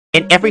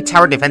In every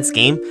tower defense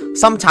game,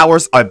 some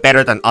towers are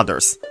better than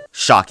others.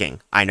 Shocking,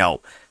 I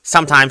know.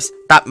 Sometimes,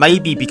 that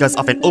might be because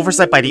of an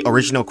oversight by the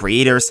original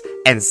creators,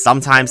 and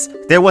sometimes,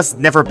 there was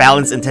never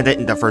balance intended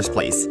in the first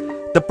place.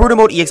 The Brutal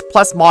Mode EX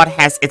Plus mod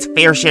has its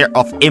fair share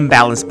of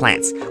imbalanced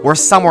plants, where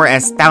some are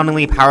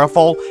astoundingly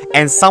powerful,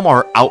 and some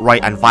are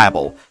outright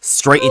unviable,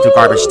 straight into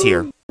garbage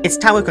tier. It's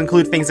time we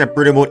conclude things at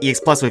Brutal Mode EX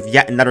Plus with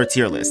yet another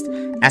tier list.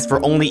 As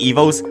for only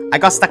Evos, I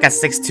got stuck at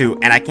 6-2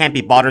 and I can't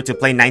be bothered to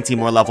play 19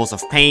 more levels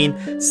of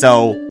pain,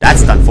 so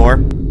that's done for.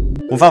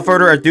 Without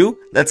further ado,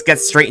 let's get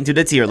straight into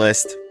the tier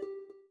list.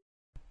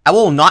 I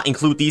will not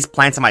include these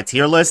plants in my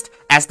tier list,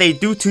 as they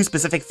do two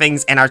specific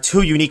things and are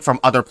too unique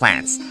from other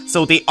plants,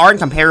 so they aren't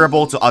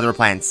comparable to other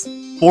plants.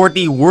 For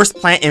the worst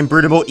plant in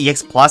Brutal Mode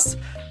EX Plus,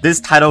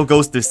 this title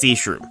goes to Sea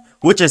Shroom,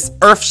 which is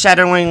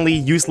earth-shatteringly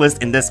useless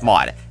in this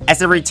mod,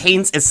 as it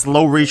retains its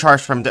slow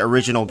recharge from the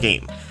original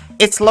game.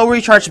 Its slow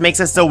recharge makes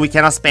it so we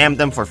cannot spam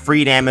them for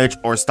free damage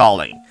or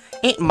stalling.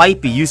 It might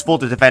be useful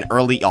to defend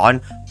early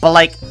on, but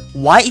like,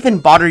 why even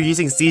bother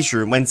using Sea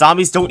Shroom when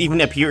zombies don't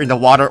even appear in the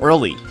water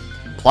early?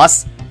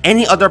 Plus,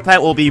 any other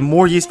plant will be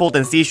more useful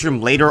than Sea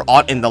Shroom later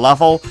on in the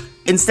level,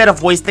 instead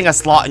of wasting a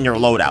slot in your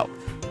loadout.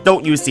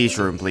 Don't use Sea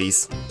Shroom,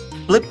 please.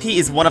 Split Pea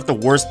is one of the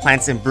worst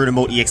plants in Brutal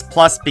Mode EX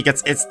Plus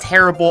because it's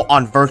terrible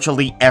on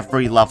virtually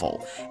every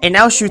level. It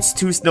now shoots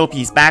 2 snow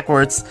peas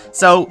backwards,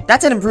 so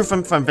that's an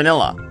improvement from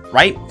vanilla,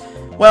 right?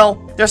 Well,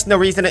 there's no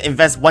reason to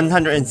invest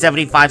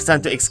 175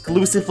 Sun to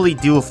exclusively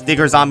deal with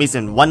Digger zombies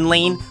in one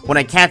lane, when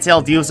I can't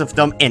tell deals with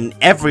them in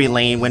every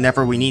lane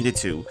whenever we needed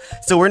to.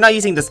 So we're not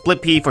using the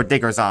Split Pea for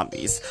Digger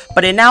zombies.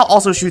 But it now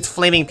also shoots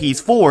Flaming Peas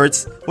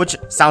forwards, which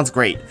sounds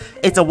great.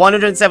 It's a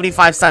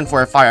 175 Sun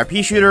for a fire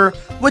pea shooter,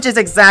 which is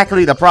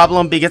exactly the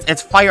problem because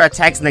its fire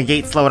attacks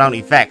negate slowdown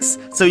effects,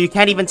 so you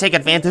can't even take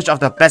advantage of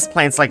the best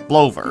plants like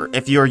Blover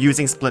if you're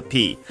using Split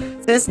Pea.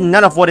 Since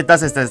none of what it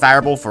does is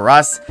desirable for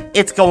us,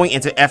 it's going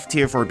into F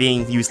tier for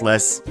being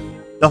useless.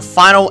 The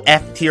final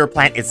F tier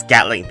plant is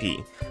Gatling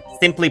Pea.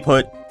 Simply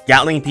put,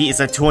 Gatling Pea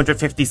is a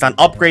 250 Sun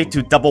upgrade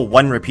to double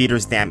 1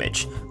 repeater's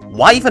damage.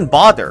 Why even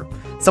bother?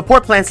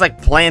 Support plants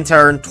like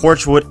Planturn,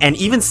 Torchwood, and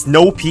even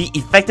Snow Pea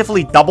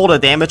effectively double the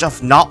damage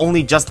of not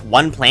only just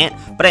one plant,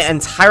 but an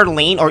entire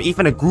lane or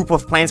even a group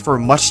of plants for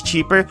much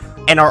cheaper,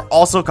 and are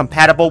also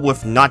compatible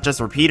with not just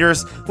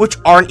repeaters, which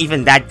aren't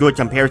even that good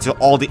compared to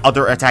all the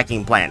other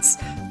attacking plants.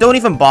 Don't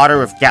even bother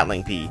with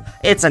Gatling Pea,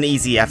 it's an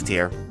easy F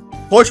tier.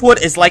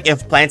 Torchwood is like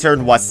if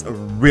Planturn was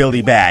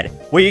really bad,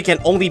 where you can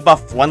only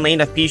buff one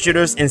lane of pea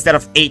shooters instead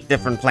of 8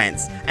 different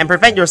plants, and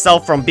prevent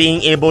yourself from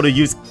being able to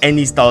use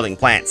any stalling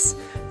plants.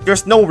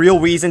 There's no real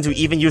reason to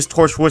even use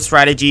Torchwood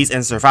strategies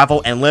in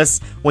Survival Endless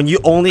when you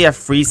only have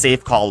 3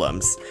 save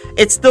columns.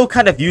 It's still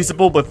kind of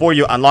usable before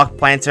you unlock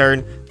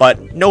Planturn,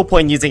 but no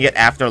point using it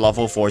after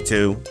level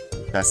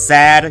 4-2. The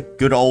sad,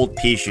 good old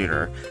pea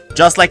shooter.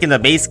 Just like in the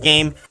base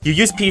game, you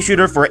use pea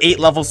shooter for 8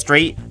 levels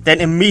straight,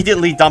 then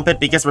immediately dump it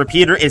because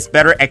repeater is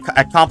better at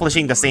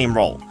accomplishing the same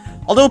role.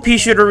 Although Pea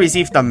Shooter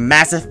received a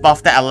massive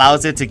buff that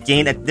allows it to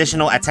gain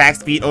additional attack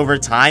speed over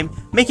time,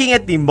 making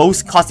it the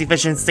most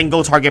cost-efficient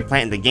single target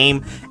plant in the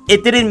game,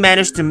 it didn't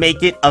manage to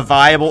make it a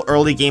viable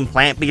early game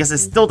plant because it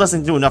still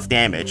doesn't do enough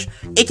damage.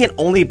 It can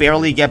only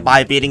barely get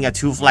by beating a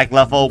 2 flag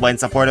level when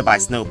supported by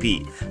Snow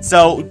Pea,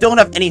 so don't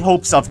have any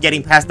hopes of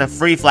getting past the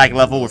 3 flag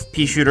level with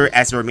Pea Shooter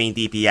as your main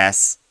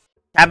DPS.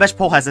 Cabbage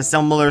Pole has a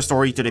similar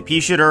story to the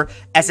Pea Shooter,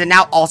 as it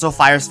now also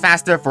fires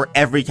faster for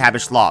every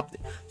cabbage lobbed.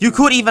 You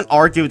could even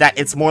argue that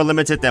it's more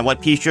limited than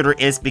what Pea Shooter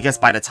is because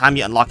by the time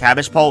you unlock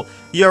Cabbage Pole,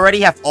 you already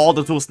have all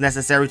the tools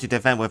necessary to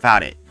defend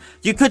without it.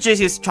 You could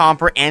just use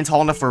Chomper and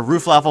Tallner for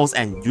roof levels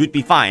and you'd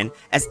be fine,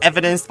 as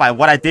evidenced by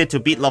what I did to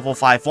beat level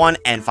 5-1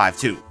 and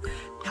 5-2.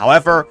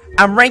 However,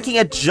 I'm ranking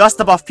it just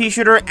above Pea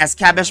Shooter as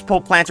Cabbage Pole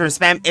Planter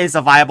spam is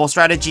a viable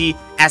strategy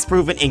as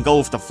proven in Go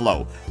With The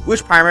Flow,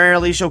 which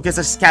primarily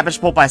showcases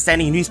Cabbage Pole by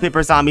sending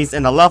newspaper zombies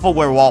in a level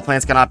where wall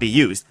plants cannot be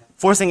used,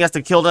 forcing us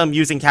to kill them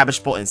using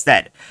Cabbage Pole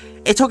instead.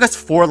 It took us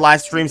 4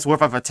 live streams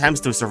worth of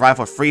attempts to survive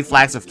with 3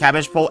 flags of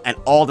Cabbage Pole and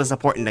all the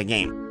support in the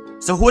game.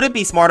 So would it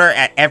be smarter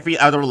at every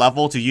other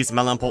level to use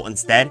Melon Pole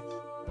instead?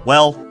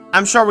 Well,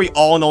 I'm sure we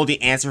all know the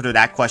answer to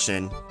that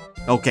question.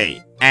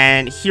 Okay,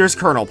 and here's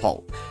Kernel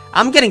Pole.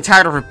 I'm getting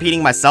tired of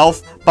repeating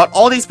myself, but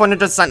all these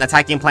 100%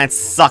 attacking plants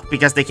suck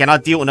because they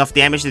cannot deal enough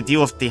damage to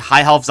deal with the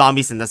high health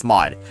zombies in this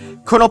mod.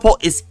 Kernel Pole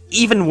is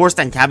even worse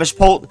than Cabbage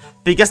Pole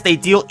because they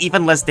deal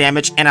even less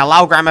damage and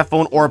allow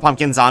Gramophone or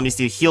Pumpkin zombies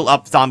to heal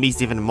up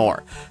zombies even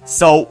more.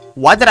 So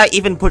why did I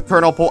even put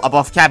Kernel Pole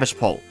above Cabbage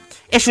Pole?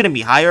 It shouldn't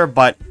be higher,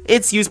 but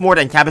it's used more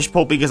than Cabbage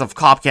Pole because of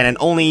Cop Cannon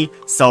only,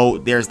 so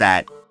there's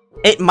that.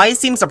 It might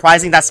seem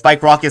surprising that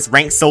Spike Rock is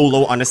ranked so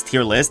low on this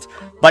tier list,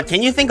 but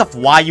can you think of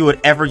why you would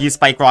ever use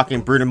Spike Rock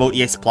in Brutal Mode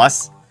EX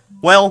Plus?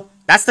 Well,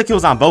 that's the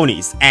kills on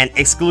Bonies, and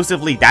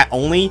exclusively that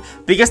only,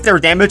 because their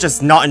damage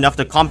is not enough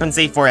to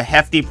compensate for a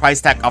hefty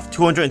price tag of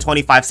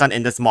 225 Sun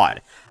in this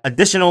mod.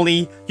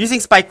 Additionally,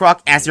 using Spike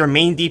Rock as your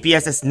main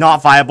DPS is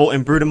not viable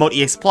in Brutal Mode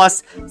EX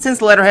Plus,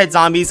 since Leatherhead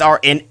zombies are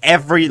in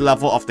every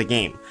level of the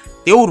game.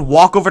 They would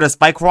walk over the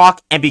Spike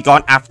Rock and be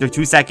gone after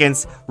 2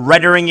 seconds,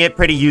 rendering it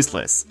pretty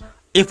useless.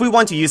 If we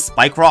want to use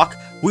Spike Rock,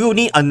 we will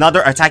need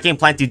another attacking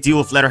plant to deal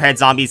with Letterhead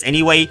zombies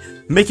anyway,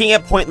 making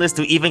it pointless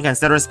to even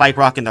consider Spike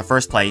Rock in the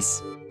first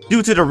place.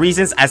 Due to the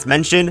reasons as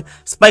mentioned,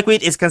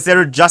 Spikeweed is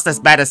considered just as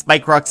bad as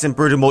Spike Rocks in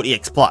Brutal Mode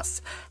EX+.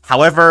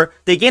 However,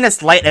 they gain a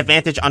slight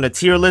advantage on the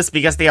tier list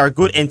because they are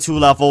good in 2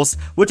 levels,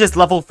 which is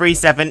level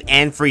 3-7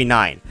 and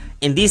 3-9.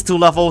 In these 2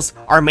 levels,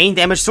 our main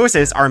damage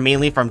sources are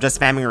mainly from just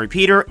spamming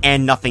Repeater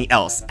and nothing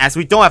else, as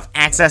we don't have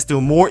access to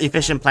more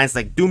efficient plants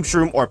like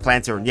Doomshroom or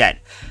Planturn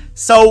yet.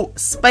 So,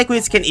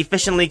 Spikeweeds can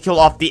efficiently kill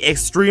off the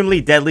extremely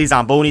deadly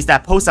Zombonis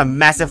that pose a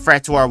massive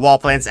threat to our wall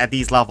plants at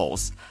these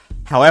levels.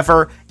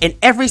 However, in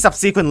every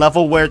subsequent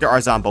level where there are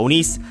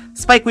Zombonis,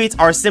 Spikeweeds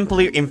are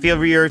simply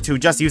inferior to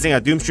just using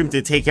a Doomstream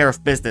to take care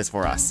of business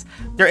for us.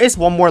 There is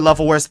one more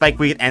level where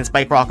Spikeweed and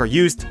Spike Rock are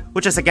used,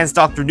 which is against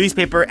Dr.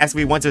 Newspaper, as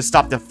we want to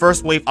stop the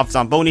first wave of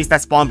Zombonis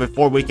that spawn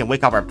before we can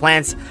wake up our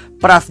plants,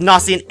 but I've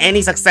not seen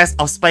any success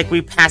of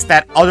Spikeweed past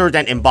that other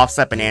than in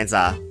Bobsled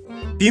Bonanza.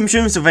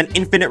 Doomshrooms with an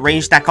infinite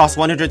range that costs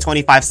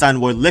 125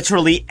 stun were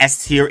literally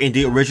S tier in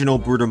the original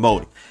Brutal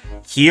mode.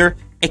 Here,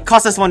 it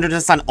costs us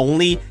 100 stun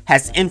only,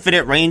 has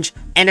infinite range,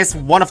 and is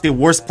one of the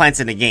worst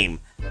plants in the game.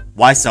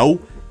 Why so?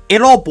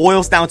 It all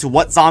boils down to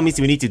what zombies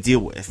we need to deal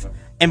with.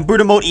 In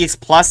Brutal Mode EX+,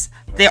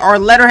 there are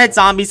Letterhead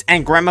zombies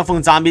and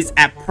Gramophone zombies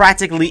at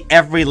practically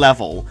every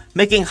level,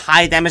 making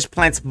high damage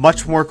plants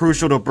much more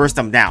crucial to burst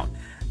them down.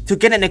 To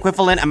get an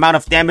equivalent amount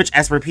of damage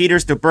as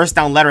repeaters to burst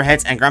down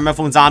Letterheads and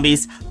Gramophone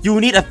zombies, you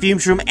will need a Fume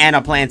Shroom and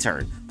a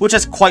Planturn, which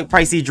is quite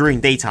pricey during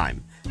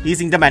daytime.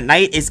 Using them at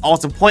night is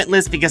also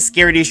pointless because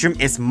Scaredy Shroom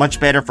is much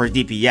better for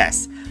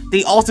DPS.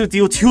 They also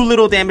deal too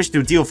little damage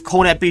to deal with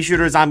Conet Bee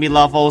Shooter zombie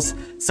levels,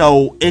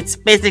 so it's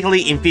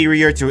basically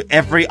inferior to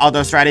every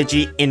other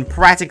strategy in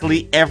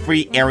practically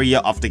every area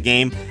of the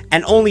game,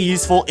 and only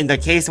useful in the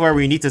case where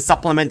we need to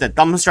supplement the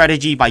dumb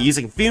strategy by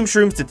using Fume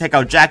Shrooms to take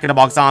out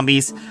Jack-in-the-Box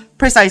zombies,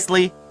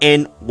 precisely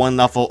in 1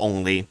 level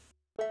only.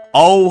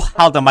 Oh,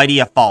 how the mighty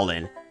have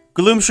fallen.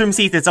 Gloom Shroom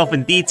sees itself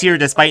in D tier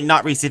despite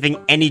not receiving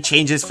any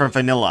changes from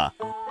vanilla.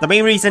 The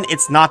main reason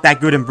it's not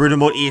that good in Brutal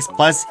Mode EX+,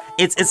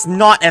 it's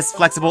not as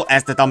flexible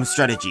as the dumb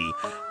strategy.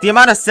 The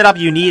amount of setup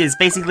you need is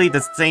basically the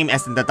same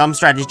as in the dumb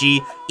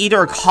strategy,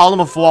 either a column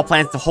of wall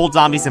plants to hold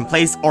zombies in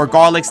place or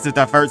garlics to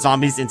divert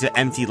zombies into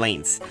empty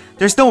lanes.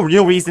 There's no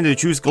real reason to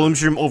choose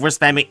Gloomshroom over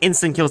spamming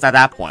instant kills at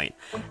that point.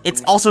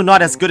 It's also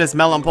not as good as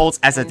Melon Pulse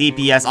as a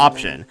DPS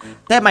option.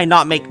 That might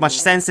not make much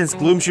sense since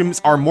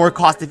Gloomshrooms are more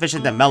cost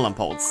efficient than Melon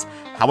Pulse.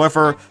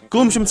 However,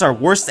 Gloomshrooms are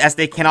worse as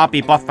they cannot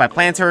be buffed by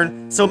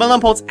Planturn, so Melon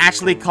Pulse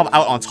actually come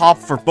out on top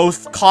for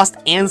both cost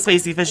and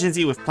space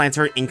efficiency with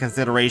Planturn in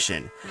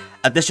consideration.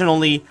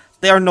 Additionally,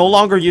 they are no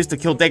longer used to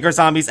kill Dagger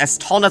zombies as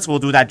Tall Nuts will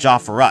do that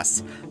job for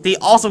us. They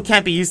also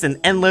can't be used in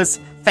Endless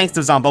thanks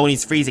to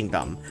Zombonis freezing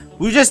them.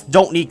 We just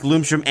don't need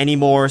Gloomshroom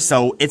anymore,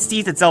 so it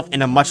sees itself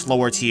in a much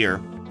lower tier.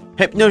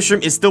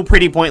 Hypnoshroom is still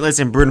pretty pointless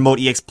in Brutal Mode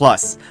EX+.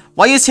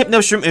 Why use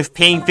Hypnoshroom if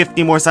paying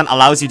 50 more stun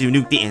allows you to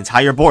nuke the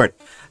entire board?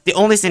 The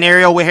only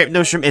scenario where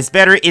Hypnoshroom is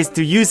better is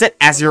to use it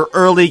as your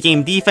early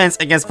game defense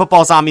against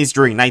football zombies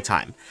during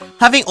nighttime.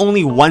 Having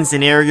only one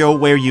scenario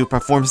where you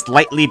perform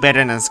slightly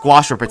better than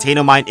Squash or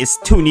Potato Mine is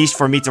too niche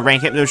for me to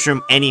rank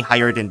Hypnoshroom any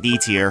higher than D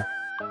tier.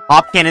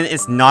 Pop Cannon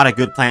is not a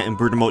good plant in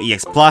Brutal Mode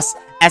EX+,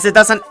 as it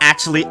doesn't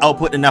actually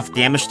output enough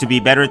damage to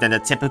be better than the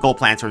typical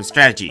Planturn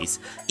strategies.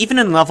 Even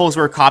in levels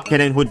where Cop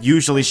Cannon would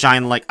usually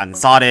shine like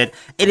Unsodded,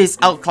 it is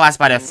outclassed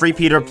by the Free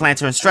Peter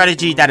Planturn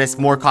strategy that is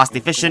more cost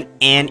efficient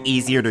and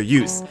easier to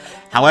use.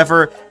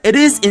 However, it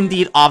is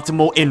indeed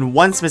optimal in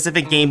one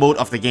specific game mode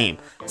of the game,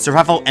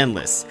 Survival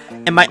Endless.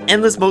 In my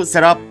Endless mode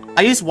setup,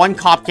 I use one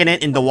Cop Cannon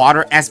in the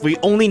water as we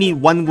only need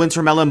one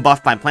Wintermelon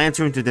buffed by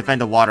Planturn to defend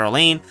the water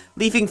lane,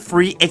 leaving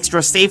 3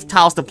 extra safe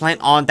tiles to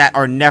plant on that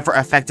are never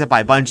affected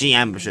by bungee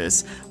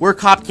ambushes, where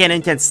Cop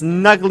Cannon can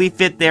snugly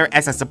fit there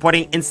as a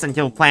supporting instant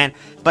kill plant,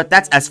 but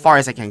that's as far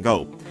as I can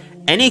go.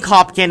 Any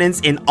Cop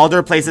Cannons in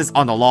other places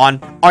on the lawn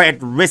are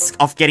at risk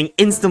of getting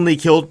instantly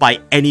killed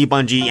by any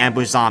bungee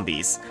ambush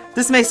zombies.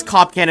 This makes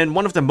Cop Cannon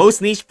one of the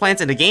most niche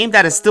plants in the game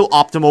that is still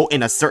optimal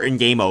in a certain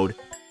game mode.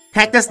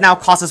 Cactus now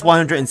costs us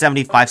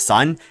 175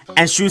 stun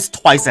and shoots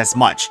twice as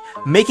much,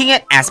 making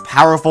it as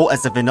powerful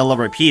as the vanilla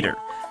repeater.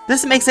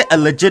 This makes it a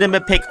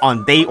legitimate pick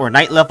on day or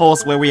night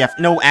levels where we have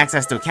no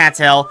access to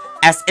Cattail,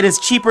 as it is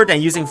cheaper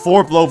than using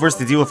 4 Blowers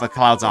to deal with a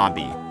Cloud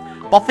Zombie.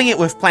 Buffing it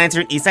with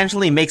Planturn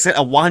essentially makes it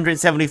a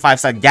 175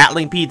 stun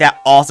Gatling Pea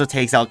that also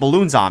takes out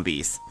Balloon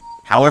Zombies.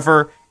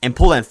 However, in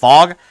Pull and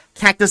Fog,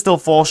 Cactus still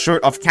falls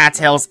short of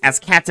Cattails as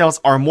Cattails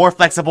are more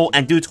flexible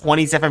and do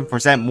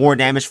 27% more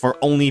damage for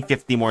only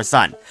 50 more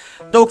stun.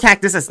 Though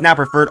Cactus is now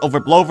preferred over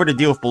Blover to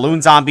deal with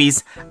Balloon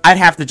Zombies, I'd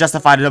have to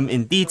justify them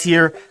in D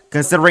tier,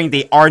 considering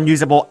they are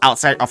usable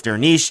outside of their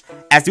niche,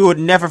 as you would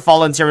never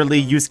voluntarily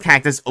use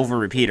Cactus over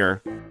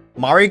Repeater.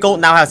 Marigold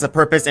now has a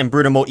purpose in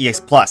Brutal Mode EX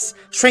Plus,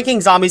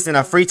 shrinking zombies in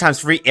a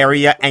 3x3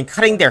 area and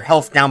cutting their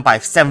health down by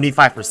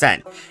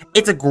 75%.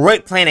 It's a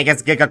great plan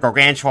against Giga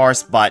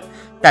Gargantuars, but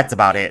that's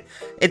about it.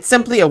 It's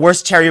simply a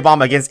worse cherry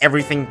bomb against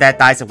everything that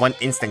dies in one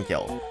instant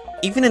kill.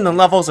 Even in the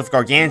levels of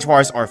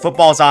Gargantuars or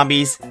football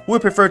zombies, we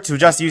prefer to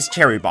just use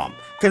Cherry Bomb,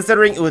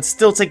 considering it would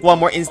still take one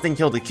more instant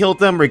kill to kill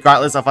them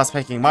regardless of us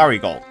picking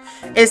Marigold.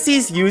 It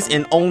sees use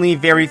in only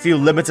very few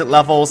limited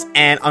levels,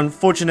 and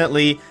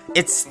unfortunately,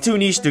 it's too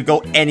niche to go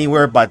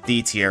anywhere but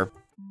D tier.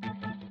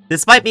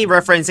 Despite me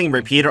referencing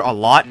Repeater a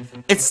lot,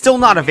 it's still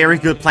not a very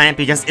good plant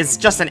because it's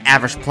just an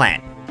average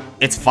plant.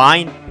 It's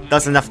fine,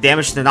 does enough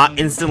damage to not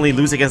instantly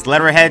lose against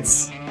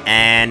letterheads,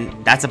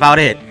 and that's about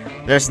it.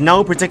 There's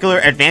no particular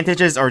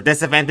advantages or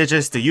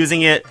disadvantages to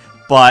using it,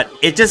 but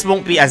it just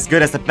won't be as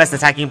good as the best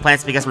attacking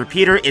plants because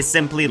Repeater is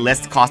simply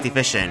less cost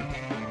efficient.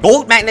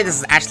 Gold Magnet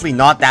is actually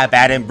not that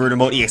bad in Brutal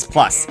Mode EX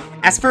Plus.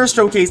 As first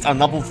showcased on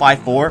level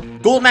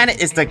 5-4, Gold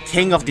Magnet is the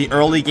king of the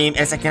early game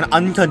as it can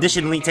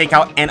unconditionally take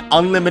out an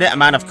unlimited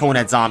amount of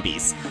Conehead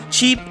zombies,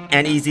 cheap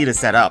and easy to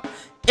set up.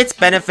 Its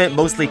benefit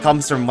mostly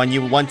comes from when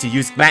you want to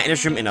use Magnet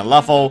Shroom in a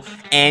level,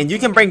 and you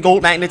can bring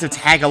Gold Magnet to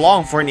tag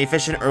along for an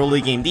efficient early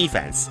game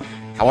defense.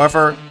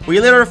 However, we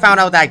later found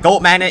out that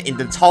Gold Magnet in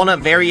the tall nut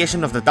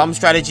variation of the dumb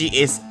strategy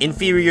is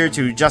inferior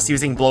to just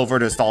using Blover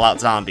to stall out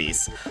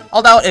zombies.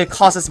 Although it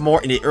costs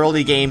more in the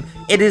early game,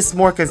 it is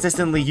more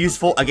consistently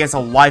useful against a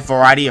wide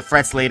variety of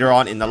threats later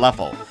on in the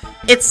level.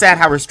 It's sad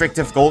how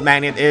restrictive Gold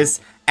Magnet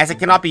is, as it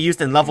cannot be used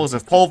in levels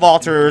of pole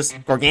vaulters,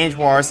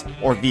 gargantuars,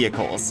 or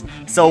vehicles,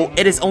 so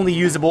it is only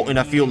usable in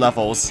a few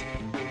levels.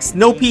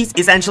 Snow Peas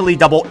essentially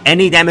double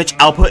any damage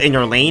output in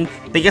your lane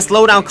because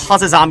slowdown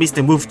causes zombies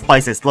to move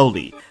twice as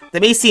slowly. They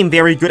may seem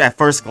very good at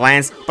first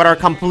glance, but are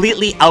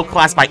completely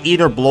outclassed by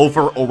either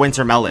Blover or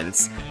Winter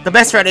Melons. The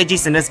best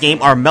strategies in this game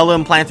are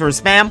Melon Planter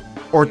spam,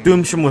 or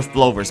Doomshroom with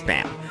Blover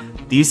spam.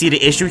 Do you see the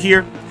issue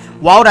here?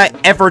 Why would I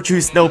ever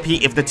choose Snow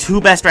Pea if the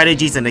two best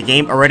strategies in the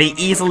game already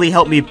easily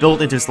help me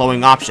build into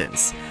slowing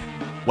options?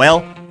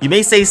 Well, you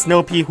may say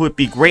Snow Pea would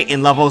be great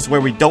in levels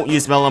where we don't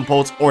use Melon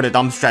Pulse or the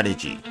dumb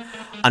strategy.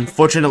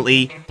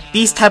 Unfortunately,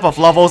 these type of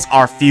levels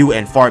are few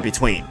and far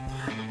between.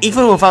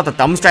 Even without the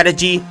dumb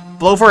strategy,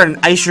 Blover and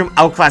Ice Shroom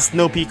outclass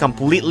Snow Pea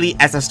completely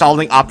as a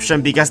stalling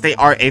option because they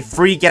are a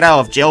free get out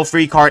of jail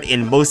free card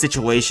in most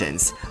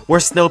situations,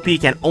 where Snow Pea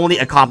can only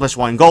accomplish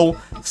one goal,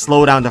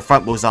 slow down the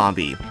frontmost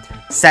zombie.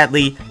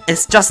 Sadly,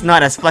 it's just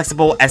not as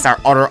flexible as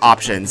our other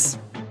options.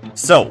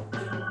 So,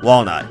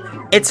 Walnut.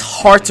 It's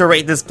hard to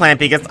rate this plant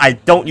because I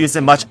don't use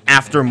it much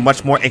after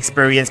much more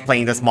experience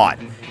playing this mod.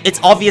 It's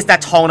obvious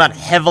that Tall Nut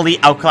heavily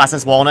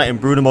outclasses Walnut in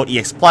Brutal Mode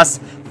EX Plus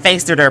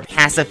thanks to their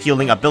passive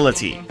healing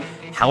ability.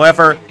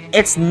 However,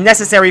 it's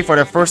necessary for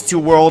the first two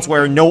worlds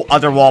where no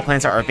other wall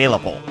plants are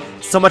available.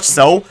 So much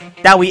so,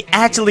 that we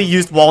actually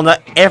used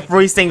Walnut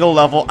every single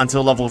level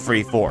until level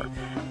 3-4.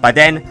 By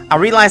then, I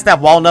realized that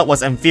Walnut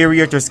was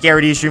inferior to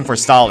Scaredy Shroom for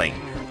stalling.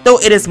 Though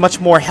it is much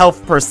more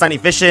health per stun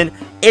efficient,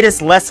 it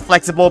is less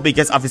flexible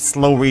because of its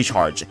slow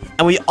recharge,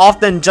 and we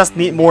often just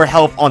need more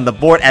health on the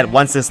board at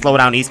once to slow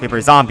down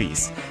newspaper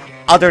zombies.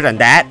 Other than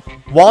that,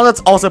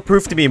 Walnuts also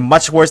proved to be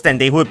much worse than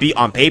they would be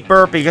on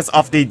paper because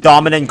of the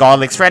dominant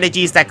garlic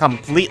strategies that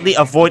completely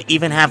avoid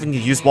even having to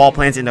use wall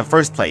plants in the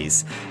first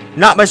place.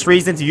 Not much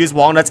reason to use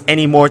Walnuts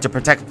anymore to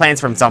protect plants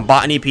from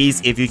Zombotany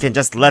peas if you can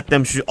just let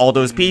them shoot all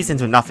those peas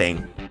into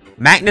nothing.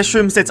 Magnet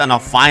Shroom sits on a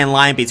fine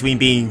line between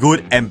being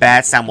good and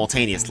bad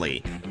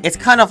simultaneously. It's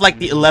kind of like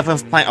the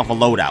 11th plant of a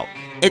loadout.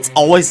 It's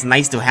always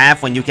nice to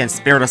have when you can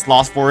spare the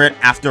slots for it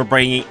after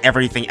bringing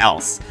everything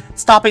else.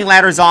 Stopping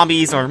ladder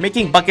zombies or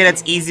making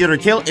bucketheads easier to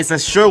kill is a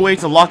sure way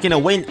to lock in a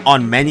win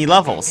on many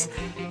levels.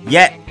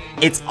 Yet,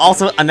 it's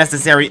also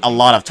unnecessary a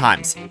lot of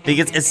times,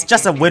 because it's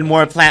just a win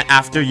more plant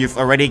after you've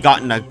already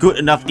gotten a good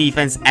enough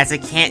defense as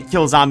it can't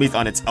kill zombies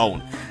on its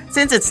own.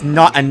 Since it's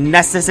not a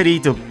necessity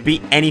to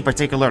beat any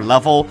particular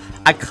level,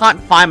 I can't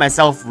find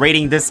myself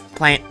rating this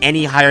plant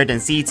any higher than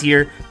C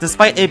tier,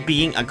 despite it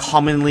being a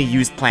commonly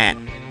used plant.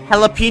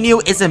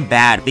 Jalapeno isn't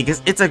bad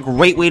because it's a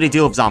great way to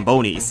deal with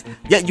zombonis,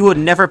 yet you would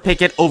never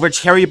pick it over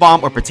Cherry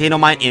Bomb or Potato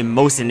Mine in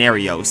most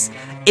scenarios.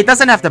 It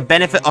doesn't have the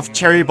benefit of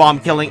Cherry Bomb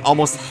killing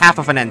almost half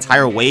of an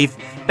entire wave,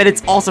 but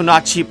it's also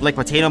not cheap like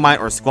Potato Mine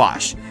or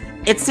Squash.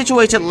 It's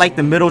situated like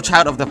the middle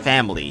child of the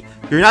family.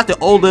 You're not the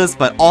oldest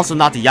but also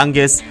not the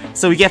youngest,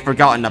 so you get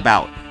forgotten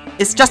about.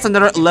 It's just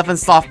another 11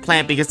 soft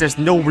plant because there's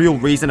no real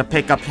reason to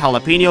pick up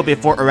Jalapeno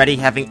before already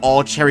having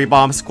all Cherry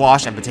Bomb,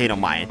 Squash, and Potato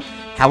Mine.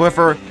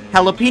 However,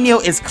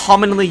 Jalapeno is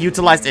commonly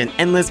utilized in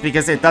Endless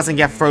because it doesn't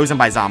get frozen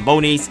by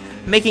zombonis,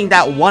 making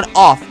that one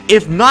off,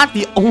 if not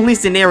the only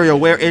scenario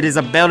where it is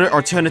a better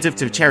alternative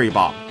to Cherry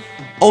Bomb.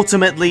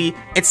 Ultimately,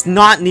 it's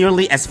not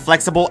nearly as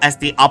flexible as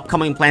the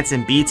upcoming plants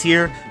in B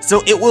tier,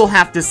 so it will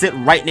have to sit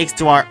right next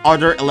to our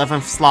other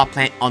 11th slot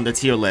plant on the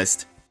tier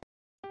list.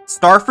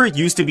 Starfruit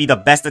used to be the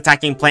best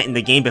attacking plant in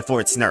the game before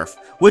its nerf,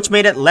 which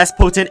made it less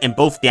potent in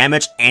both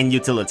damage and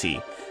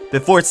utility.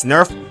 Before its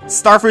nerf,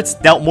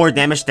 Starfruits dealt more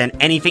damage than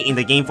anything in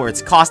the game for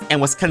its cost and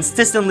was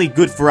consistently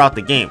good throughout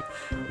the game.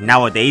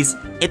 Nowadays,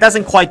 it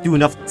doesn't quite do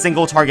enough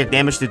single target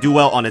damage to do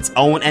well on its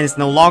own and is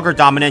no longer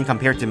dominant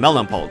compared to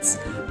Melon Pulse.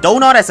 Though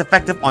not as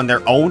effective on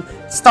their own,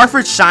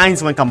 Starfruit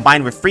shines when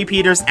combined with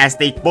Repeaters as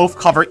they both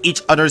cover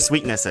each other's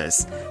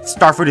weaknesses.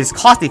 Starfruit is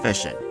cost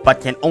efficient,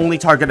 but can only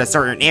target a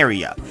certain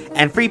area,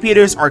 and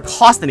Repeaters are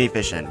cost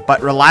inefficient,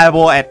 but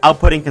reliable at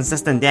outputting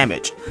consistent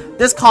damage.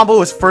 This combo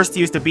was first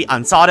used to beat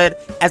Unsotted,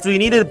 as we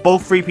needed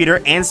both Repeater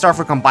and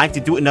Starfruit combined to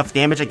do enough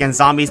damage against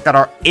zombies that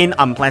are in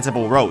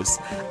unplantable rows.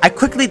 I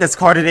quickly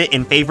discarded it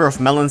in favor of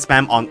Melon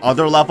Spam on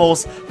other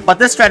levels, but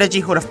this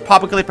strategy would have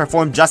probably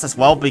performed just as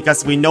well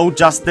because we know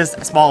just this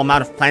small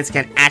amount of plants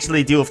can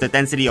actually deal with the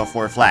density of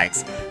 4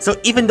 flags. So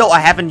even though I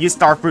haven't used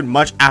Starfruit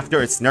much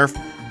after its nerf,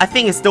 I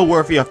think it's still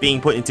worthy of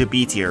being put into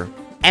B tier.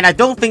 And I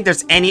don't think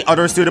there's any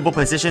other suitable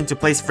position to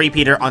place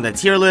Repeater on the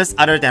tier list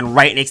other than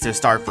right next to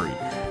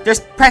Starfruit. There's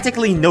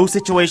practically no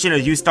situation to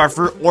use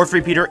Starfruit or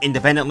Repeater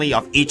independently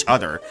of each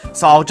other,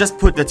 so I'll just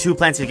put the two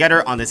plants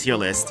together on the tier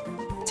list.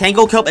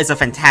 Tangle Kelp is a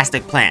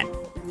fantastic plant.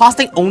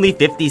 Costing only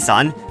 50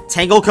 Sun,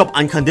 Tangle Kelp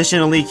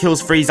unconditionally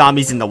kills free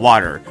zombies in the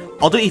water.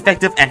 Although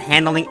effective at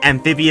handling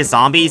amphibious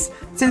zombies,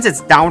 since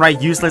it's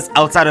downright useless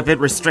outside of it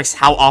restricts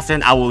how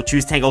often I will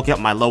choose Tangle Kelp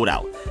my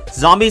loadout.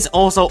 Zombies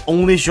also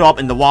only show up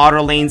in the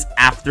water lanes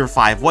after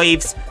 5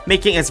 waves,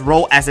 making its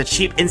role as a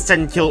cheap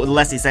instant kill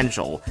less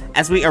essential,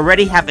 as we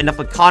already have enough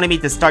economy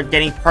to start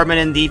getting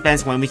permanent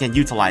defense when we can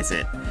utilize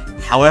it.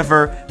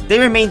 However, they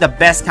remain the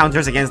best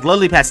counters against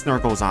Lily-Pad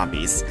Snorkel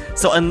zombies,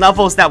 so in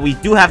levels that we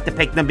do have to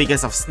pick them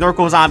because of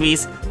Snorkel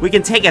zombies, we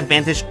can take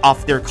advantage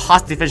of their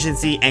cost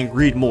efficiency and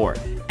greed more,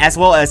 as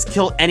well as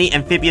kill any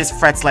amphibious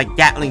threats like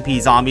Gatling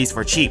Pea zombies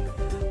for cheap.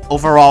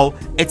 Overall,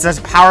 it's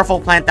a powerful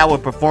plant that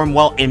would perform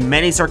well in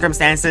many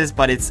circumstances,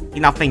 but it's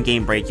nothing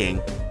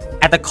game-breaking.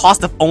 At the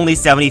cost of only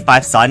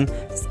 75 Sun,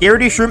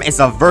 Scaredy Shroom is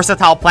a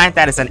versatile plant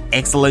that is an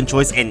excellent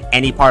choice in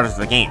any part of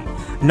the game.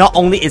 Not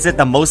only is it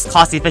the most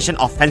cost-efficient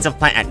offensive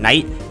plant at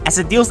night, as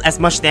it deals as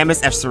much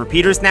damage as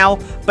Repeaters now,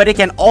 but it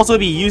can also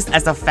be used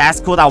as a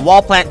fast cooldown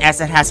wall plant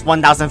as it has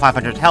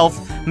 1500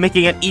 health,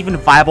 making it even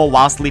viable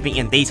while sleeping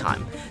in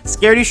daytime.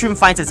 Scaredy Shroom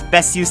finds its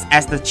best use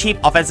as the cheap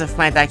offensive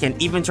plant that can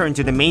even turn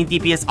into the main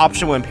DPS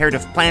option when paired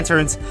with plant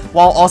turns,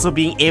 while also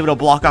being able to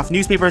block off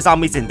newspaper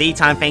zombies in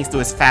daytime thanks to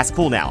its fast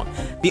cooldown.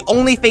 The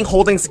only thing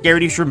holding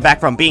Scaredy Shroom back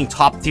from being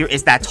top tier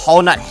is that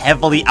Tall Nut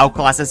heavily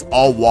outclasses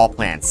all wall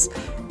plants.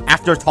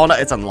 After Tall Nut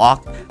is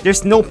unlocked,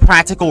 there's no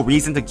practical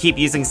reason to keep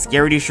using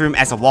Scaredy Shroom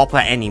as a wall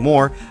plant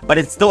anymore, but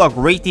it's still a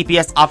great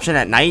DPS option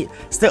at night,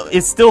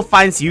 it still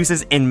finds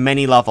uses in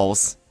many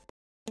levels.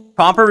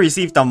 Chomper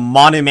received a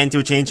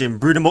monumental change in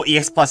Brutamo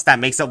EX Plus that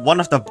makes it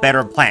one of the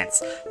better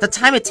plants. The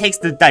time it takes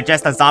to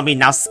digest a zombie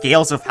now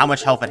scales with how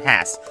much health it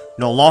has.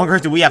 No longer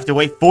do we have to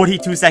wait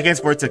 42 seconds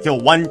for it to kill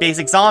one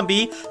basic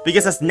zombie,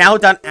 because it's now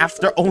done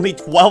after only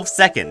 12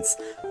 seconds.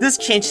 This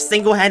change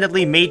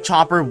single-handedly made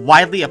Chomper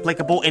widely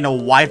applicable in a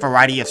wide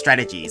variety of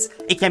strategies.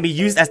 It can be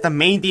used as the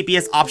main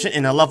DPS option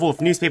in a level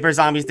of newspaper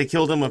zombies to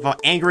kill them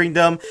without angering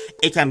them.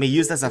 It can be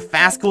used as a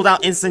fast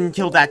cooldown instant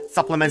kill that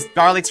supplements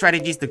garlic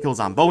strategies to kill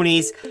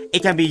zombonis.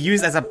 It can be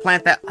used as a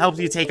plant that helps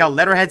you take out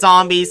letterhead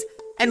zombies,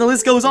 and the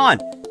list goes on.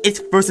 Its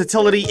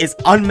versatility is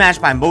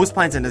unmatched by most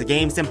plants in the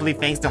game simply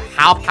thanks to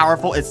how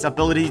powerful its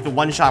ability to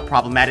one-shot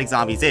problematic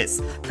zombies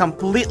is,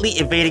 completely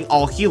evading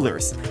all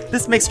healers.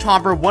 This makes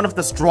Chomper one of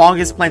the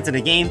strongest plants in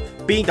the game,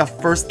 being the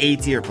first A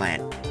tier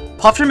plant.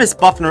 Puffshroom is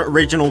buffed in the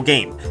original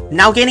game,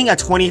 now gaining a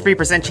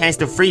 23% chance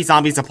to free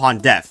zombies upon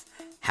death.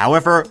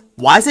 However,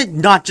 why is it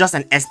not just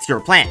an S tier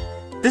plant?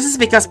 This is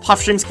because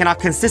Puffshrooms cannot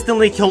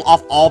consistently kill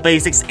off all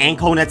basics and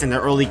conets in the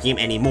early game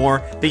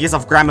anymore because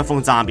of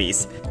gramophone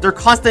zombies. Their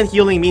constant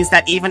healing means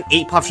that even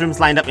 8 Puffshrooms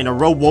lined up in a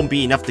row won't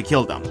be enough to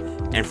kill them.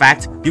 In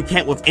fact, you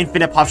can't with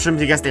infinite Puffshrooms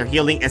because their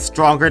healing is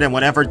stronger than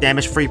whatever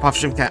damage-free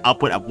Puffshroom can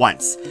output at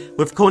once.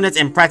 With conets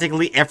in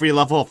practically every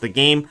level of the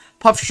game,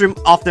 Puffshroom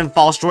often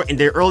falls short in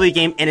the early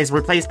game and is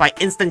replaced by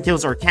instant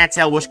kills or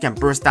cattail, which can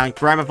burst down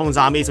gramophone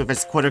zombies with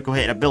its critical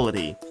hit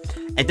ability.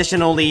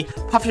 Additionally,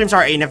 Puffshrooms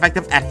are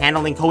ineffective at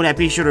handling conet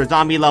P-shooter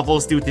zombie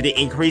levels due to the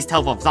increased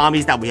health of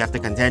zombies that we have to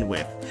contend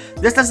with.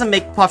 This doesn't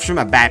make Puffshroom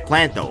a bad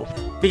plant though,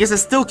 because it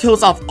still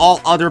kills off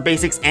all other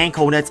basics and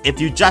conets if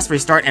you just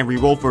restart and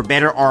reroll for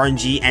better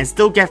RNG and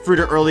still get through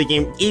the early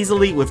game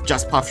easily with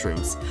just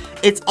Puffshrooms.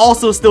 It's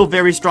also still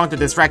very strong to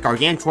distract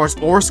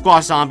Gargantuars or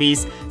squash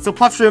zombies, so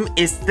Puffshroom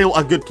is still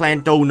a good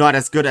plant though not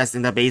as good as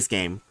in the base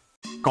game.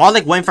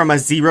 Garlic went from a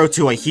 0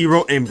 to a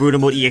hero in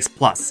Brutamo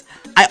EX+.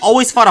 I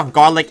always thought of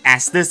Garlic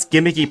as this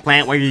gimmicky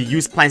plant where you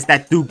use plants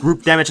that do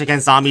group damage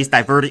against zombies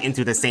diverting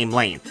into the same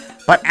lane.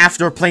 But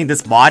after playing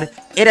this mod,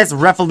 it has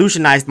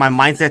revolutionized my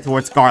mindset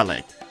towards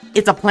Garlic.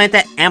 It's a plant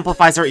that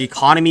amplifies our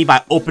economy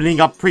by opening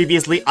up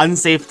previously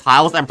unsafe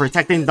tiles and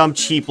protecting them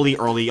cheaply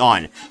early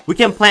on. We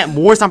can plant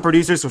more sun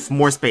producers with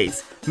more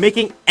space,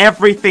 making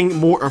everything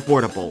more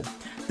affordable.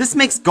 This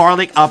makes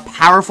Garlic a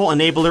powerful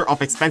enabler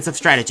of expensive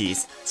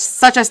strategies,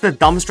 such as the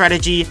dumb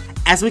strategy,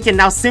 as we can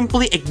now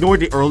simply ignore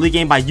the early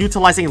game by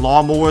utilizing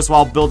lawnmowers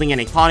while building an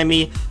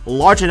economy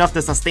large enough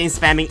to sustain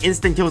spamming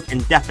instant kills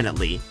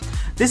indefinitely.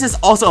 This is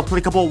also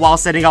applicable while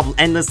setting up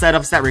endless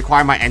setups that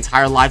require my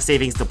entire life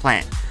savings to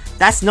plant.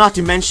 That's not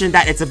to mention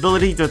that its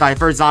ability to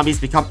divert zombies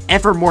become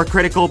ever more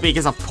critical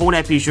because of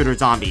Konet pea shooter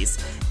zombies.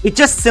 It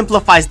just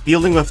simplifies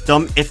dealing with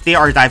them if they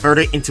are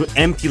diverted into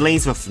empty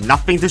lanes with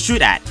nothing to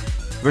shoot at.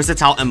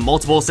 Versatile in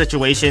multiple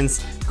situations,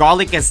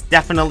 garlic is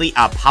definitely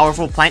a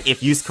powerful plant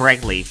if used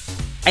correctly.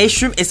 Ice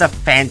Shroom is a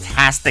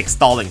fantastic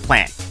stalling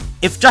plant.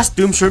 If just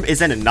Doom Shroom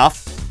isn't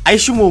enough,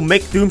 Ice Shroom will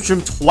make Doom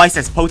Shroom twice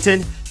as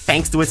potent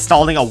thanks to it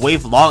stalling a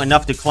wave long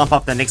enough to clump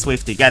up the next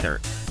wave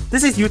together.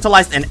 This is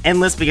utilized in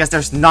Endless because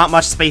there's not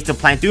much space to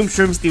plant Doom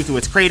Shrooms due to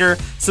its crater,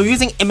 so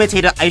using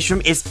imitated Ice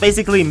Shroom is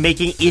basically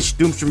making each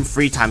Doom Shroom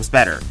 3 times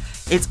better.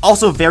 It's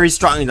also very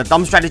strong in the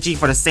dumb strategy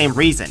for the same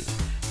reason.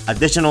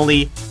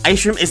 Additionally,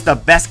 Ice Shroom is the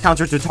best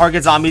counter to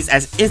target zombies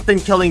as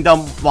instant killing them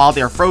while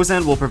they're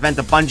frozen will prevent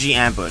the bungee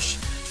ambush.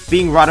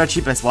 Being rather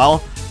cheap as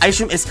well, Ice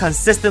Shroom is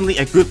consistently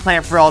a good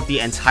plant throughout the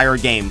entire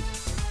game.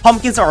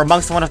 Pumpkins are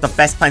amongst one of the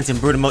best plants in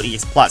Brutal Mode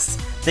EX+.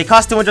 They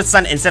cost 200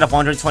 Sun instead of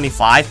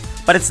 125,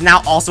 but it's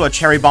now also a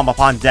cherry bomb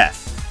upon death.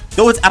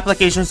 Though its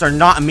applications are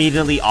not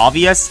immediately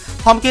obvious,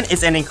 Pumpkin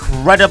is an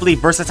incredibly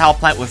versatile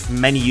plant with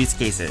many use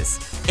cases.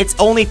 It's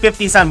only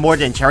 50 Sun more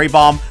than Cherry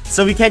Bomb,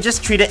 so we can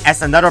just treat it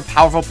as another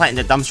powerful plant in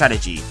the dumb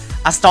strategy,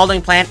 a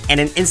stalling plant and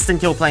an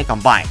instant kill plant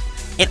combined.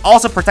 It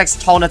also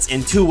protects tall nuts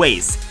in two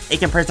ways. It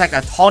can protect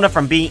a tall nut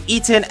from being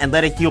eaten and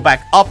let it heal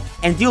back up,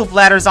 and deal with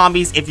ladder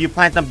zombies if you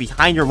plant them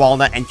behind your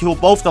walnut and kill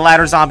both the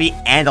ladder zombie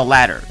and the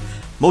ladder.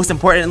 Most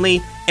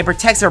importantly, it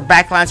protects your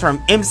backlines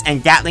from imps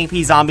and Gatling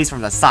Pea zombies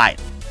from the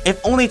side. If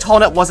only Tall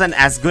Nut wasn't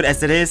as good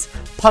as it is,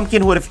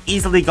 Pumpkin would have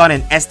easily gone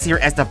in S tier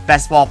as the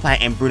best wall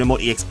plant in Brutal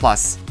Mode EX+.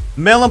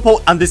 Melon Pole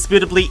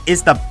undisputably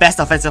is the best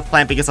offensive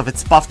plant because of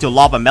its buff to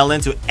lob a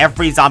melon to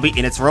every zombie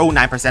in its row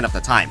 9% of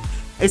the time.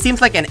 It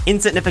seems like an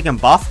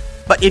insignificant buff,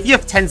 but if you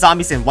have 10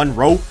 zombies in one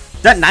row,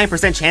 that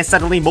 9% chance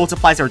suddenly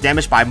multiplies your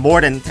damage by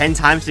more than 10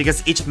 times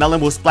because each melon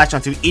will splash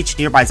onto each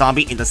nearby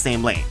zombie in the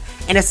same lane.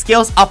 And it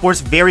scales upwards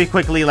very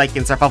quickly like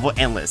in Survival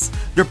Endless.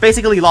 You're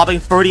basically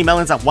lobbing 30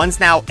 melons at once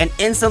now and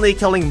instantly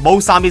killing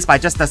most zombies by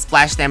just the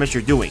splash damage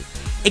you're doing.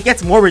 It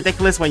gets more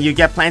ridiculous when you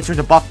get Planter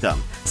to buff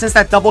them, since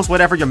that doubles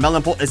whatever your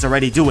melon pole is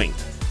already doing.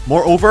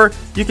 Moreover,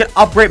 you can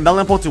upgrade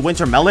Melon Pole to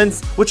Winter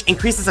Melons, which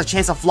increases the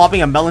chance of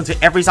lobbing a melon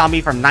to every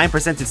zombie from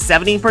 9% to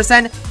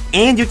 17%,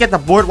 and you get the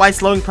board-wide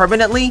slowing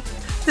permanently.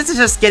 This is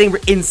just getting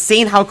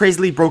insane how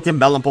crazily broken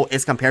Melon Pole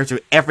is compared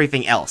to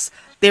everything else.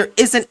 There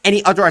isn't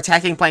any other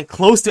attacking plant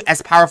close to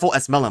as powerful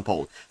as Melon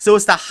Pole, so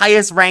it's the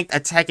highest ranked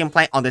attacking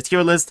plant on the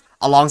tier list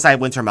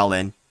alongside Winter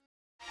Melon.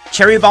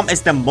 Cherry Bomb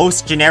is the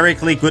most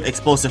generically good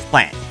explosive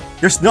plant.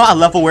 There's not a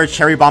level where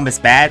Cherry Bomb is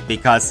bad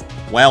because,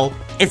 well,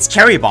 it's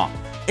Cherry Bomb.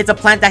 It's a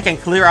plant that can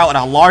clear out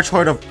a large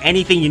horde of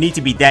anything you need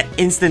to be dead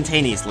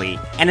instantaneously,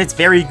 and it's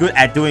very good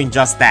at doing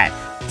just that.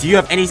 Do you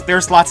have any spare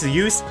slots to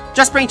use?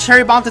 Just bring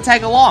Cherry Bomb to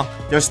tag along.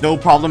 There's no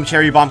problem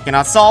Cherry Bomb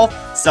cannot solve,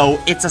 so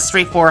it's a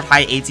straightforward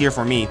high A tier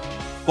for me.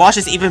 Squash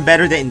is even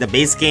better than in the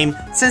base game,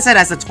 since it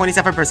has a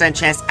 27%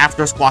 chance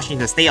after squashing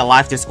to stay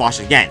alive to squash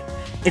again.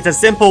 It's a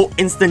simple,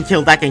 instant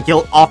kill that can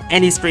kill off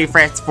any stray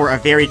threats for a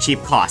very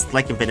cheap cost,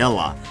 like in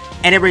vanilla.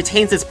 And it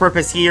retains its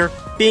purpose here,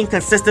 being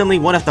consistently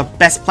one of the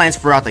best plants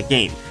throughout the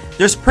game.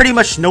 There's pretty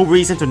much no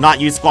reason to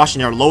not use squash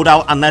in your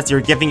loadout unless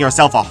you're giving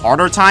yourself a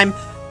harder time,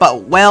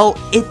 but well,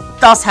 it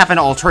does have an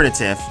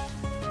alternative.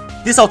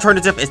 This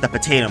alternative is the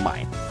Potato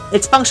Mine.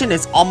 Its function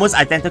is almost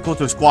identical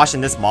to squash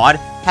in this mod,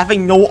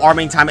 having no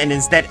arming time and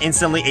instead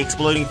instantly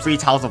exploding 3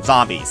 tiles of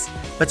zombies.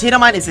 Potato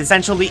Mine is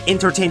essentially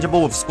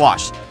interchangeable with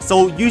squash,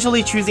 so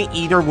usually choosing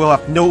either will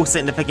have no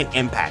significant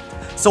impact.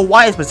 So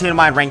why is Potato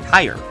Mine ranked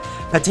higher?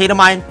 Potato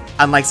Mine,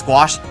 unlike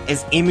squash,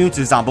 is immune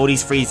to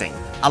Zombody's freezing,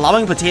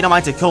 allowing Potato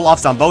Mine to kill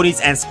off Zombody's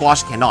and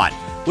squash cannot,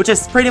 which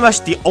is pretty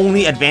much the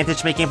only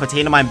advantage making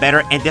Potato Mine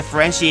better and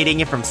differentiating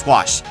it from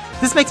squash.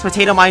 This makes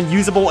Potato Mine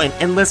usable in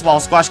Endless while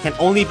squash can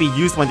only be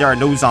used when there are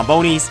no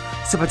Zombonis,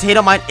 so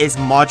Potato Mine is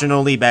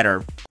marginally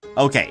better.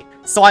 Okay,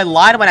 so I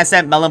lied when I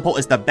said Melon Pole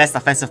is the best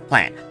offensive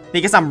plant,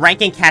 because I'm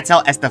ranking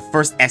Cattail as the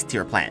first S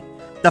tier plant.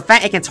 The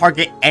fact it can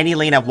target any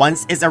lane at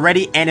once is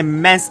already an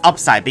immense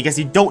upside because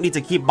you don't need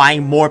to keep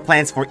buying more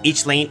plants for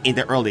each lane in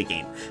the early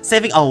game,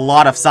 saving a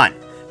lot of sun.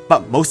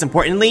 But most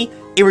importantly,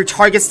 it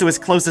retargets to its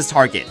closest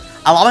target,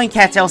 allowing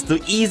Cattails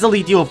to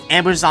easily deal with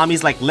ambush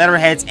zombies like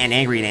Letterheads and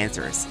Angry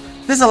Dancers.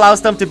 This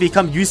allows them to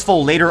become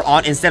useful later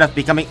on instead of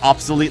becoming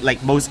obsolete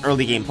like most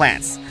early game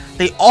plants.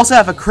 They also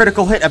have a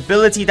critical hit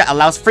ability that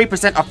allows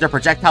 3% of their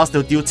projectiles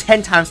to deal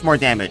 10 times more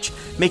damage,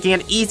 making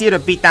it easier to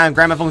beat down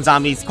gramophone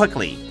zombies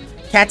quickly.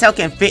 Cattail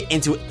can fit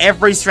into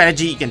every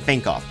strategy you can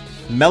think of.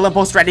 Melon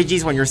Pole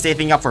strategies when you're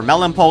saving up for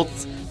Melon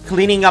Poles,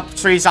 cleaning up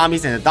stray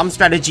zombies in a dumb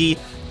strategy,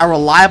 a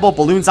reliable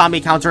balloon zombie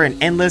counter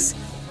in Endless.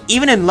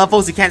 Even in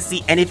levels you can't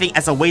see anything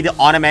as a way to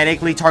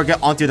automatically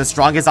target onto the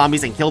strongest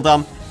zombies and kill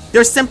them,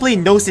 there's simply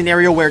no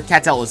scenario where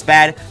Cattail is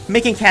bad,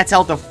 making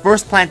Cattail the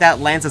first plant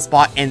that lands a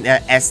spot in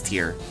the S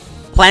tier.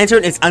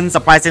 Planturn is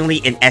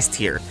unsurprisingly in S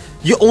tier.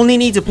 You only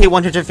need to pay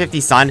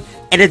 150 sun,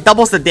 and it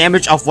doubles the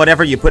damage of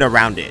whatever you put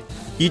around it.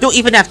 You don't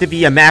even have to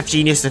be a math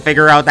genius to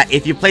figure out that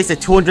if you place a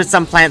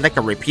 200-some plant like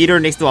a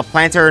repeater next to a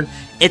planter,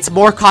 it's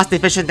more cost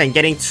efficient than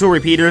getting 2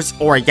 repeaters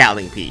or a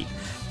Gatling Pea.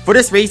 For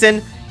this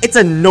reason, it's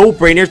a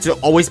no-brainer to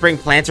always bring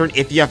planter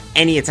if you have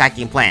any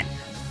attacking plant.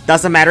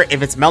 Doesn't matter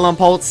if it's melon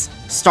pulse,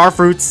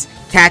 starfruits,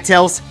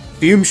 cattails,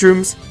 fume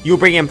shrooms, you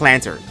bring in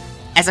planter.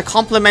 As a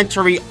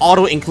complementary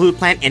auto-include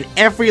plant in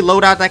every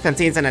loadout that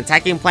contains an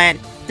attacking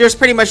plant, there's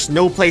pretty much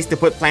no place to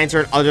put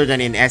planter other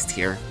than in S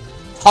tier.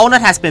 Tall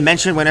Nut has been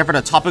mentioned whenever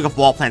the topic of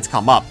wall plants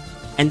come up,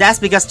 and that's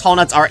because tall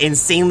nuts are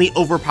insanely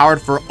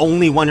overpowered for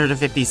only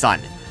 150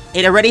 sun.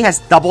 It already has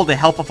double the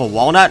health of a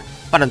walnut,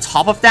 but on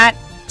top of that,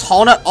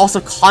 tall nut also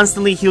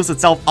constantly heals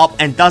itself up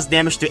and does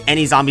damage to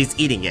any zombies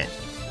eating it.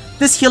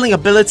 This healing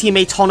ability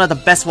made tall nut the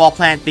best wall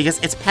plant because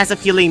its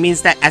passive healing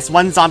means that as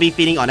one zombie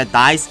feeding on it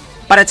dies,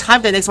 by the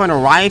time the next one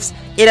arrives,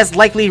 it has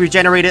likely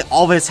regenerated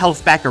all of its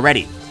health back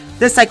already.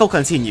 This cycle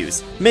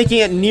continues, making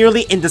it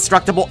nearly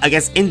indestructible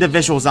against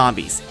individual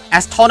zombies,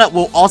 as Tall Nut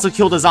will also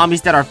kill the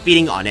zombies that are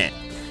feeding on it.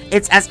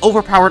 It's as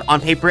overpowered on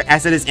paper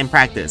as it is in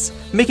practice,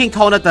 making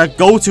Tall Nut the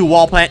go-to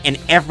wall plant in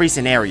every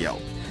scenario.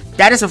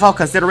 That is without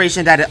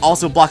consideration that it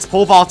also blocks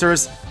pole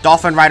vaulters,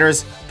 dolphin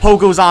riders,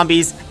 pogo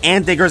zombies,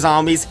 and digger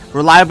zombies,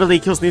 reliably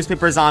kills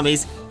newspaper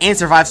zombies, and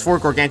survives 4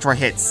 gargantuar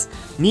hits.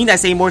 Need I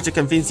say more to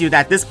convince you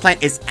that this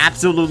plant is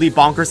absolutely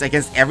bonkers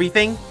against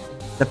everything?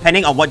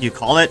 Depending on what you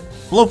call it,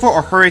 Blover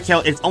or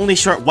Hurricane is only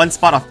short one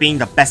spot of being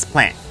the best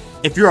plant.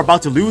 If you're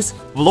about to lose,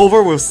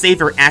 Blover will save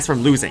your ass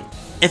from losing.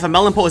 If a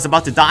melon pole is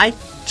about to die,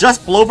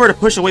 just Blover to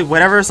push away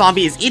whatever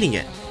zombie is eating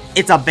it.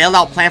 It's a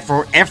bailout plant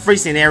for every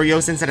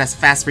scenario since it has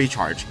fast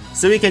recharge,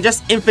 so you can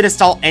just infinite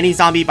stall any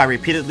zombie by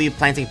repeatedly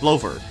planting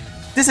Blover.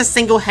 This is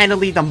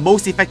single-handedly the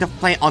most effective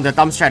plant on the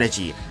dumb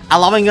strategy,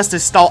 allowing us to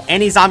stall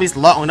any zombies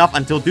long enough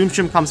until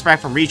Doomstream comes back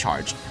from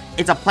recharge.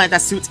 It's a plant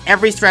that suits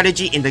every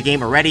strategy in the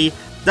game already,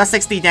 does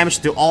 60 damage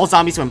to all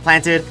zombies when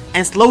planted,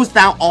 and slows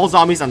down all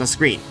zombies on the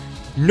screen.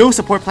 No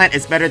support plant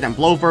is better than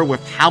Blover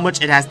with how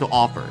much it has to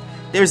offer.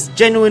 There's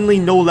genuinely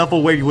no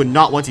level where you would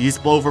not want to use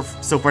Blover,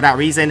 so for that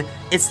reason,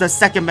 it's the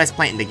second best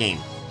plant in the game.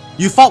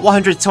 You thought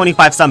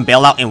 125 sun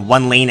bailout in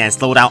one lane and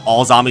slow down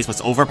all zombies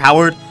was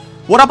overpowered?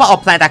 What about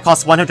a plant that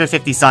costs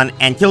 150 sun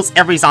and kills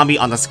every zombie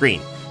on the screen?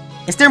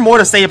 Is there more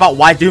to say about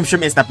why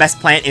Doomstream is the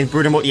best plant in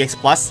Brute Mode EX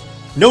Plus?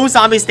 No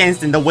zombie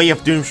stands in the way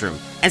of Doomstream,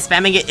 and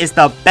spamming it is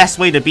the best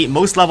way to beat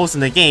most levels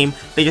in the game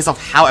because of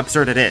how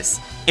absurd it is.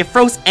 It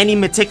throws any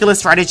meticulous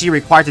strategy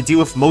required to deal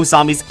with most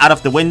zombies out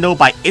of the window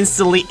by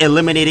instantly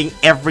eliminating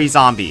every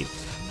zombie.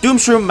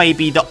 Doomstream may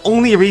be the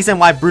only reason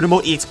why Brute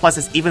Mode EX Plus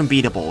is even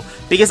beatable,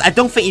 because I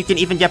don't think you can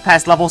even get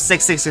past level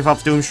 660 without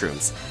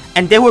Doomstreams.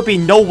 And there would be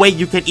no way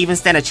you could even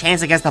stand a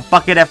chance against the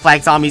Buckethead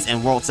flag zombies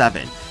in World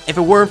 7, if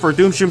it weren't for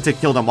Doomstream to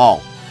kill them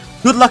all.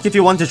 Good luck if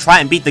you want to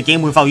try and beat the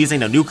game without using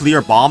the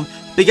nuclear bomb,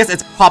 because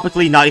it's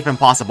probably not even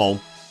possible.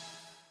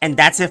 And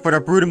that's it for the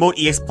Brute Mode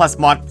EX Plus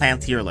mod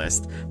plant tier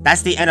list.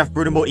 That's the end of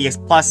Brute Mode EX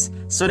Plus,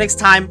 so next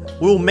time,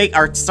 we'll make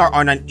our start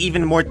on an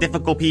even more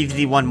difficult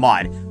PvZ1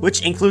 mod,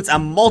 which includes a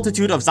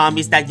multitude of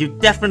zombies that you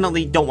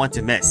definitely don't want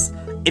to miss.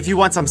 If you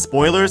want some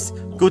spoilers,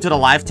 go to the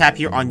live tab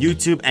here on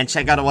YouTube and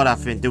check out what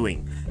I've been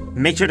doing.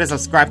 Make sure to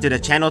subscribe to the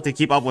channel to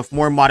keep up with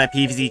more modded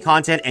PvZ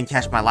content and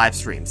catch my live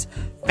streams.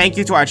 Thank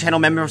you to our channel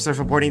members for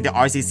supporting the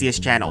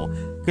RCCH channel.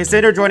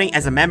 Consider joining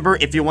as a member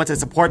if you want to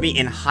support me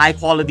in high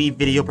quality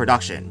video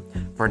production.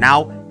 For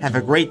now, have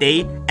a great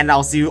day, and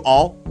I'll see you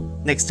all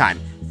next time.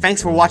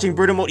 Thanks for watching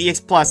Brute Mode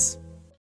EX Plus.